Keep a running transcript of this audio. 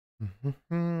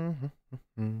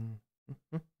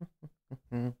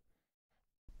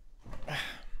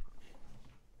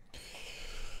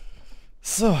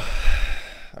So,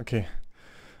 okay.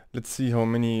 Let's see how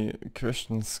many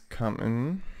questions come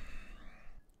in.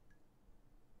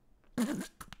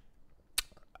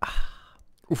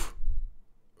 Oof.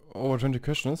 Over 20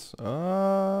 questions.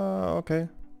 Okay.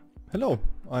 Hello,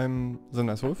 I'm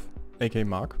TheNiceWolf, aka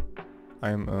Mark.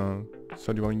 I'm a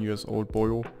 31 years old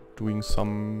boyo doing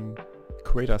some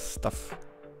creator stuff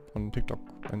on TikTok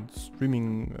and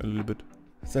streaming a little bit.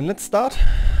 Then let's start,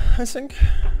 I think.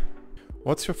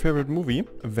 What's your favorite movie?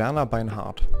 Werner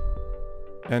Beinhardt.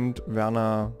 And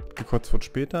Werner gekürzt wird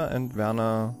später and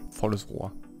Werner volles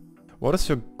Rohr. What is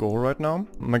your goal right now?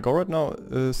 My goal right now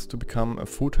is to become a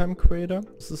full-time creator.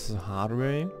 This is a hard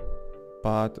way,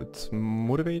 but it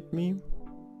motivates me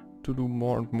to do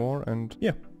more and more, and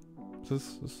yeah,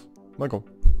 this is my goal.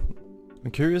 I'm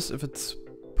curious if it's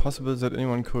possible that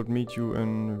anyone could meet you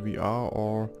in VR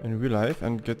or in real life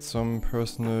and get some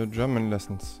personal German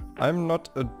lessons. I'm not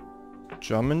a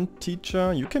German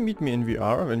teacher. You can meet me in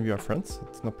VR when we are friends,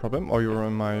 it's no problem, or you're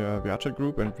in my VR chat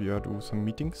group and we do some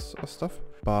meetings or stuff.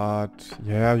 But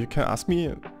yeah, you can ask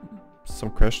me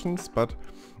some questions, but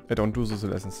I don't do those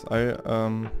lessons. I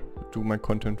do my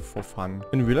content for fun.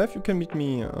 In real life you can meet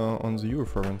me on the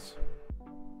Euroforums,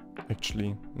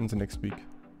 actually, in the next week,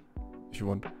 if you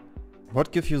want.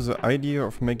 What gives you the idea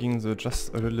of making the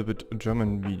just a little bit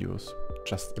German videos?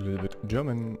 Just a little bit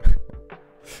German.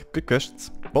 Good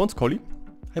questions. Bones Collie.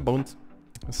 Hi Bones.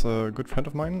 He's a good friend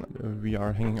of mine. We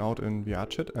are hanging out in VR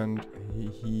chat and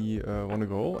he wanna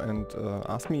go and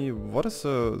ask me what is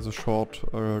the short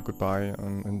goodbye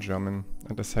in German.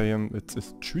 And I say him it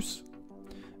is Tschüss.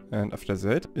 And after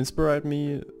that inspired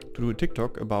me to do a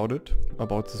TikTok about it,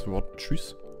 about this word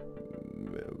Tschüss.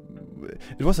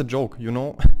 It was a joke, you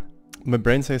know. My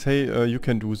brain says, hey, you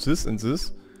can do this and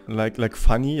this. Like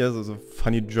funny, as a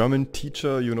funny German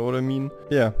teacher, you know what I mean?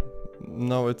 Yeah,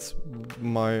 now it's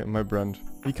my brand.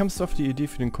 Wie kamst du auf die Idee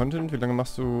für den Content? Wie lange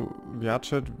machst du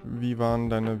VR-Chat? Wie waren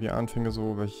deine VR-Anfänge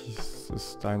so? Welches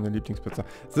ist deine Lieblingspizza?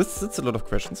 That's a lot of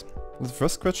questions. The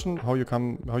first question, how you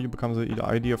become the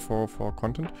idea for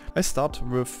content. I start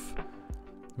with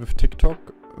TikTok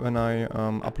when I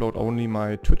upload only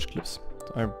my Twitch clips.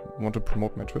 I want to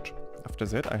promote my Twitch. After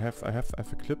that I have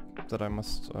a clip that I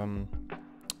must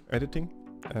editing,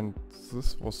 and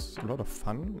this was a lot of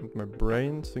fun, and my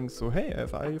brain thinks so, hey, I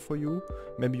have an idea for you,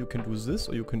 maybe you can do this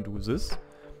or you can do this,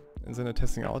 and then I'm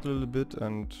testing out a little bit,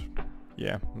 and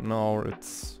yeah, now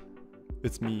it's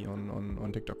me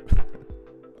on TikTok.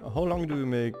 How long do you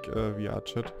make VR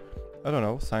chat? I don't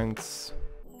know, since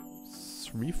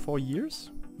 3-4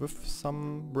 years with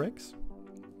some breaks.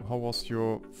 How was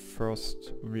your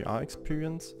first VR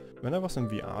experience? When I was in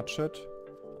VR chat,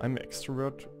 I'm an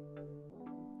extrovert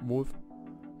wolf,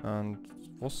 and it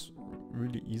was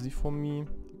really easy for me.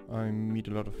 I meet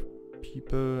a lot of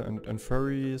people and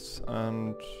furries,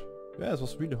 and yeah, it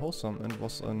was really wholesome and it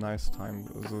was a nice time.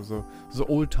 The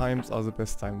old times are the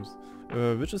best times.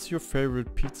 Which is your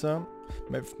favorite pizza?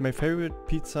 My favorite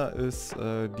pizza is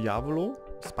Diavolo,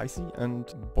 spicy, and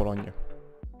Bolognese.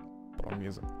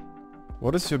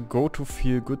 What is your go-to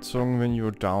feel-good song when you're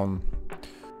down?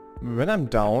 When I'm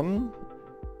down,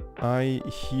 I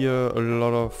hear a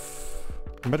lot of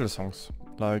metal songs,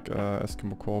 like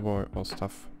Eskimo Cowboy or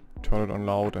stuff. Turn it on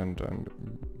loud and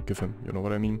give him, you know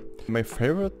what I mean? My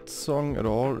favorite song at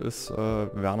all is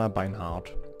Werner Beinhardt.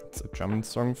 It's a German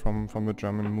song from a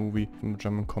German movie, from a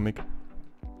German comic.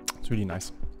 It's really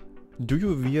nice. Do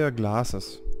you wear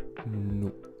glasses?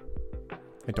 No,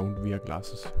 I don't wear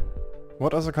glasses.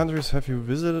 What other countries have you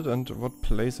visited and what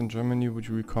place in Germany would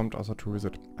you recommend others to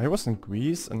visit? I was in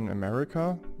Greece, in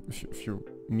America, if you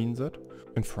mean that,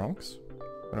 in France,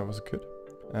 when I was a kid.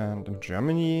 And in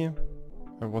Germany,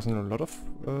 I was in a lot of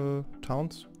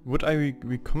towns. Would I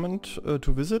recommend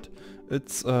to visit?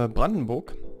 It's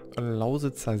Brandenburg,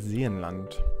 Lausitzer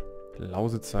Seenland,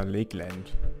 Lausitzer Lakeland.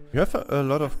 You have a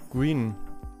lot of green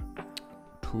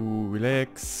to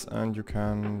relax, and you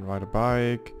can ride a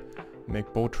bike,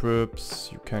 make boat trips,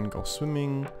 you can go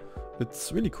swimming.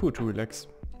 It's really cool to relax.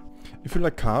 If you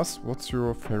like cars, what's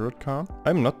your favorite car?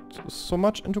 I'm not so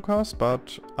much into cars,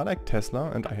 but I like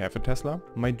Tesla and I have a Tesla.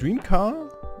 My dream car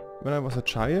when I was a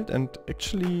child, and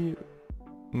actually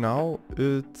now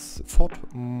it's Ford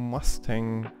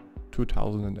Mustang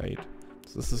 2008.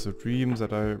 This is a dream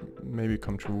that I maybe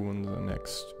come true in the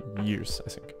next years, I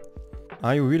think.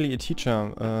 Are you really a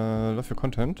teacher? Love your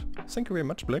content. Thank you very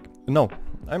much, Black. No,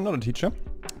 I'm not a teacher,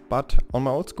 but on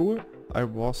my old school I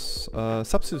was a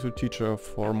substitute teacher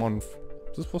for a month.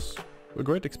 This was a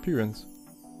great experience.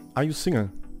 Are you single?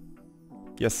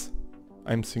 Yes,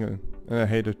 I'm single and I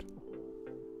hate it.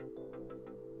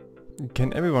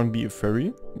 Can everyone be a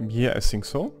furry? Yeah, I think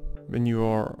so. When you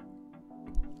are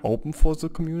open for the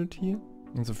community.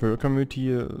 In the furry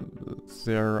community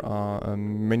there are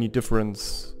many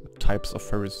different types of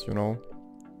furries, you know.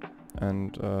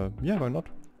 And yeah, why not?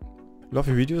 Love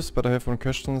your videos, but I have one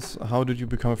question. How did you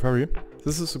become a furry?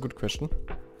 This is a good question.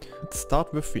 Let's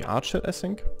start with the art chat, I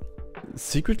think.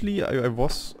 Secretly, I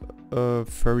was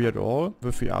furry at all.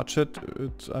 With the art chat,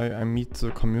 I meet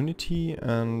the community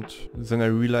and then I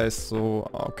realized, so,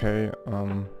 okay,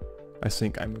 I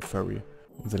think I'm a furry.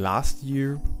 The last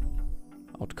year,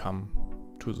 outcome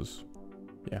to this.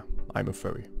 Yeah, I'm a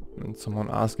furry. And someone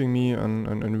asking me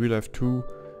in real life too,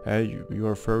 hey,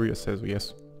 you're a furry? I says,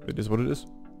 yes, it is what it is.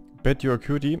 Bet you're a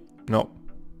cutie? No,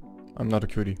 I'm not a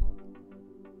cutie.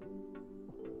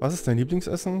 Was ist dein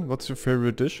Lieblingsessen? What's your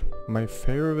favorite dish? My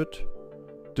favorite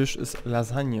dish is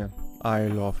lasagna. I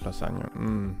love lasagna.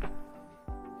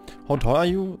 How tall are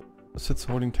you? Sits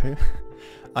holding tail.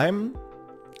 I'm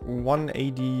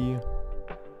 180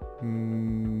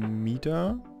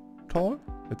 meter tall.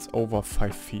 It's over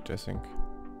 5 feet, I think.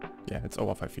 Yeah, it's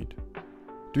over 5 feet.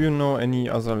 Do you know any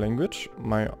other language?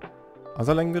 My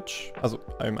other language? Also,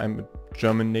 I'm a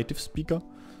German native speaker.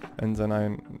 And then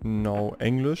I know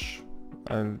English.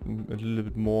 A little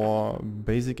bit more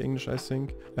basic English, I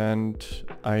think. And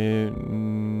I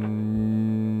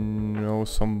know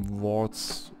some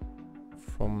words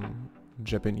from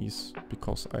Japanese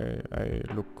because I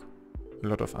look a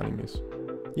lot of animes.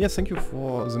 Yes, thank you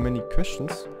for the many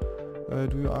questions.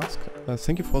 Do you ask?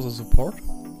 Thank you for the support.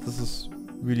 This is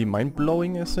really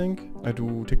mind-blowing, I think. I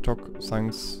do TikTok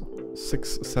since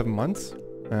 6-7 months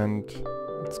and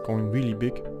it's going really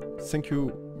big. Thank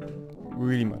you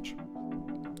really much.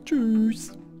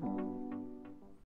 Tschüss!